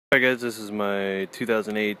Hi guys, this is my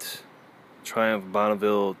 2008 Triumph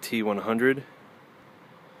Bonneville T100.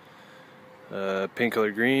 Paint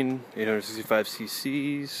color green, 865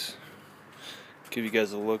 cc's. Give you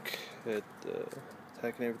guys a look at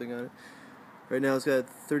tach and everything on it. Right now it's got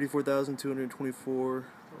 34,224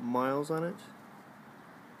 miles on it.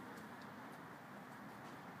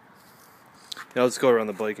 Yeah, let's go around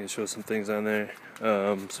the bike and show some things on there,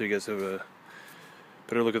 so you guys have a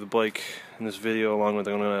better look at the bike in this video, along with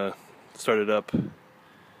I'm going to start it up so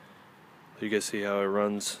you guys see how it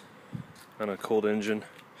runs on a cold engine.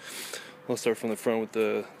 We'll start from the front with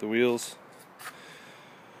the wheels,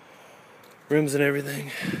 rims and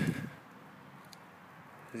everything.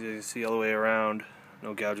 As you can see all the way around,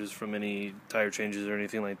 no gouges from any tire changes or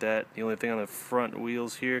anything like that. The only thing on the front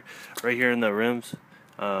wheels here, right here in the rims,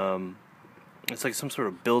 it's like some sort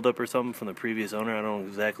of buildup or something from the previous owner. I don't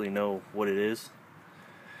exactly know what it is.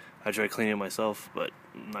 I tried cleaning it myself, but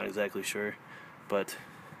I'm not exactly sure. But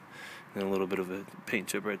then a little bit of a paint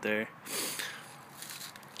chip right there.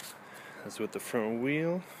 That's with the front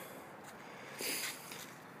wheel.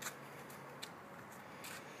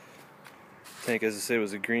 Tank, as I said,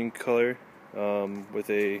 was a green color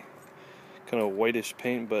with a kind of whitish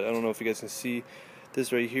paint, but I don't know if you guys can see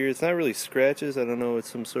this right here. It's not really scratches. I don't know.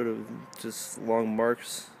 It's some sort of just long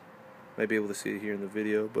marks. Might be able to see it here in the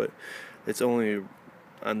video, but it's only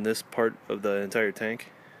on this part of the entire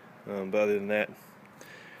tank. But other than that,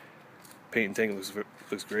 paint and tank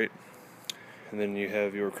looks great. And then you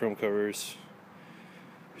have your chrome covers,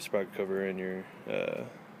 your sprocket cover, and your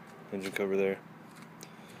engine cover there.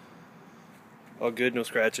 All good, no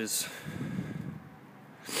scratches.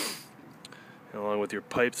 And along with your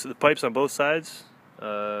pipes, the pipes on both sides,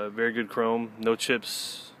 very good chrome, no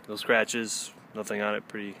chips, no scratches, nothing on it.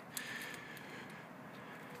 Pretty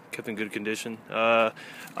kept in good condition.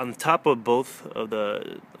 On the top of both of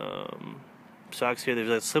the shocks here, there's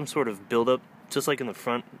like some sort of buildup, just like in the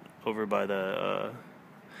front over by the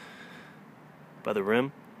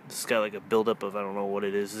rim. It's got like a buildup of, I don't know what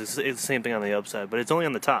it is. It's the same thing on the upside, but it's only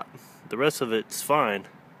on the top. The rest of it's fine,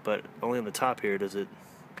 but only on the top here does it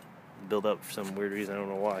build up for some weird reason. I don't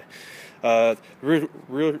know why.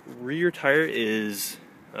 Rear tire is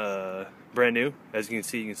brand new. As you can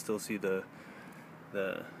see, you can still see the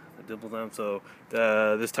dimples on. So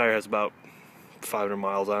this tire has about 500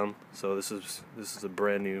 miles on them. So this is a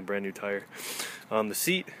brand new tire. The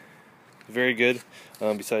seat, very good.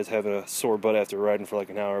 Besides having a sore butt after riding for like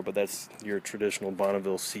an hour, but that's your traditional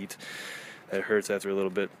Bonneville seat that hurts after a little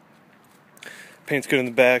bit. Paint's good in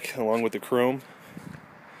the back, along with the chrome.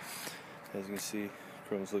 As you can see,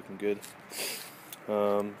 chrome's looking good.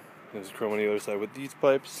 There's chrome on the other side with these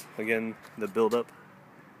pipes. Again, the buildup,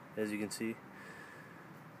 as you can see.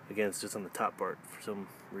 Again, it's just on the top part for some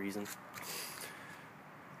reason.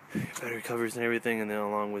 Battery covers and everything, and then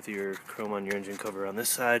along with your chrome on your engine cover on this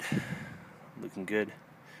side, looking good.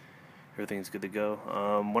 Everything's good to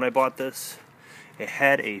go. When I bought this, it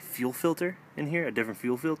had a fuel filter in here, a different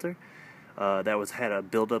fuel filter. That had a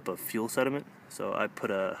buildup of fuel sediment, so I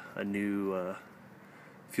put a new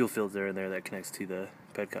fuel filter in there that connects to the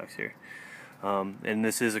petcocks here. And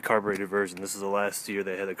this is a carbureted version. This is the last year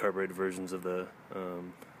they had the carbureted versions of the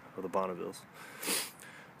Bonnevilles.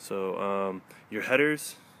 So your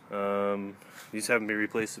headers, these haven't been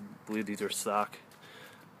replaced. I believe these are stock.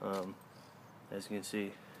 As you can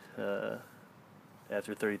see,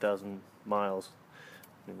 after 30,000 miles,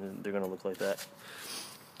 they're going to look like that.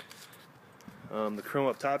 The chrome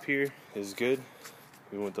up top here is good.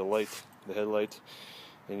 We went the headlight,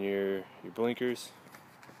 and your blinkers.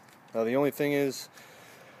 The only thing is,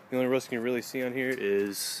 the only rust you can really see on here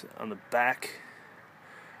is on the back.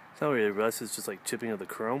 It's not really rust, it's just like chipping of the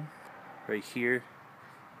chrome right here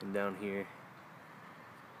and down here,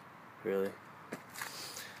 really.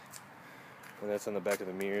 And that's on the back of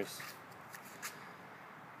the mirrors.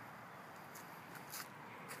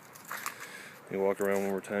 Let me walk around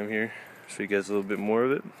one more time here, show you guys a little bit more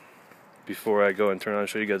of it before I go and turn on and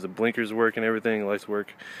show you guys the blinkers work and everything, lights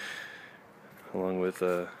work, along with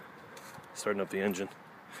starting up the engine.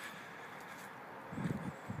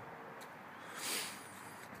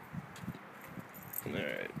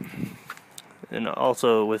 Alright. And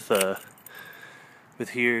also with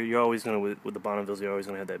here, you're always gonna with the Bonnevilles, you're always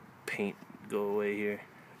gonna have that paint go away here,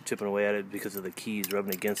 chipping away at it because of the keys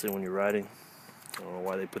rubbing against it when you're riding. I don't know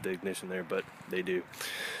why they put the ignition there, but they do.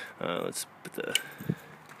 Let's put the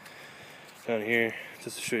down here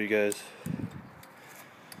just to show you guys.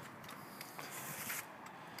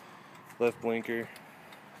 Left blinker.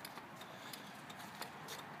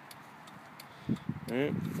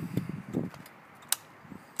 Alright.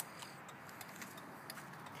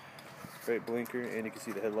 right blinker, and you can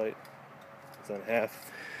see the headlight. It's on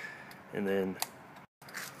half, and then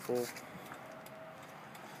full.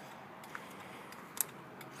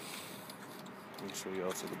 Let me show you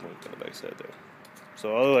also the blink on the back side there.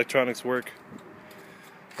 So all the electronics work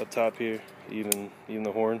up top here, even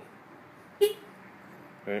the horn.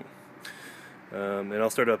 Right. And I'll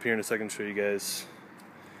start up here in a second to show you guys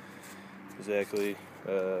exactly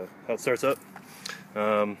how it starts up.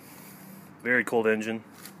 Very cold engine,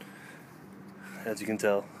 as you can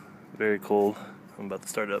tell, very cold. I'm about to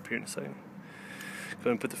start it up here in a second. Go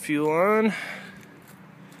ahead and put the fuel on.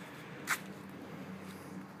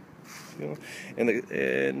 And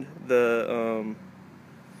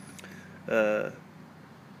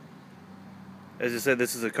as I said,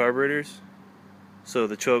 this is the carburetors. So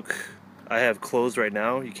the choke I have closed right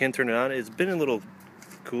now. You can't turn it on. It's been a little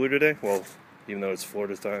cooler today. Well, even though it's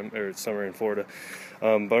Florida time, or it's summer in Florida.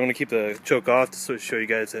 But I'm going to keep the choke off to show you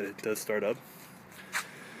guys that it does start up.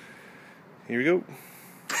 Here we go.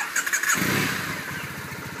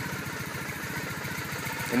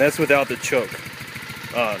 And that's without the choke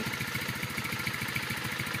on.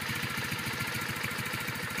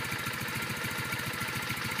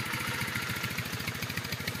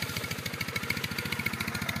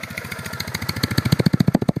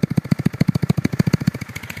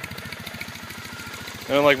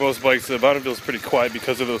 And unlike most bikes, the Bonneville's pretty quiet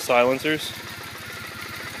because of those silencers.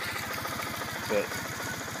 But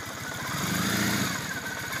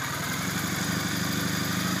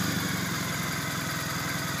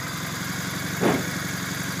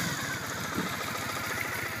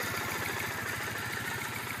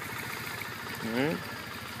alright.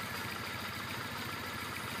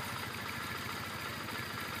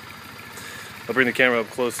 I'll bring the camera up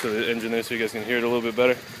close to the engine there so you guys can hear it a little bit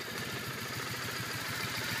better.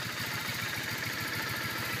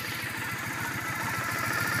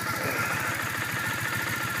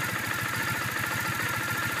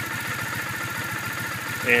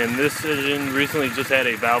 And this engine recently just had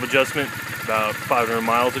a valve adjustment about 500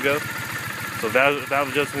 miles ago. So valve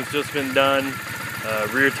adjustment's just been done.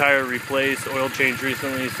 Rear tire replaced, oil change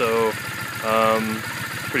recently, so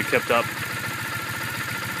pretty kept up.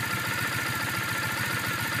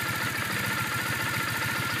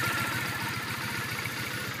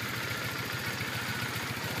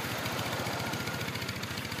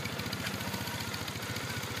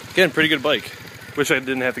 Again, pretty good bike. Wish I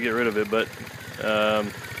didn't have to get rid of it, but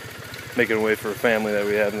making a way for a family that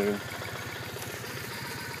we have.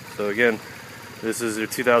 So again, this is your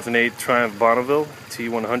 2008 Triumph Bonneville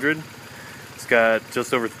T100. It's got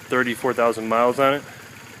just over 34,000 miles on it.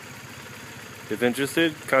 If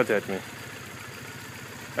interested, contact me.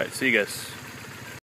 Alright, see you guys.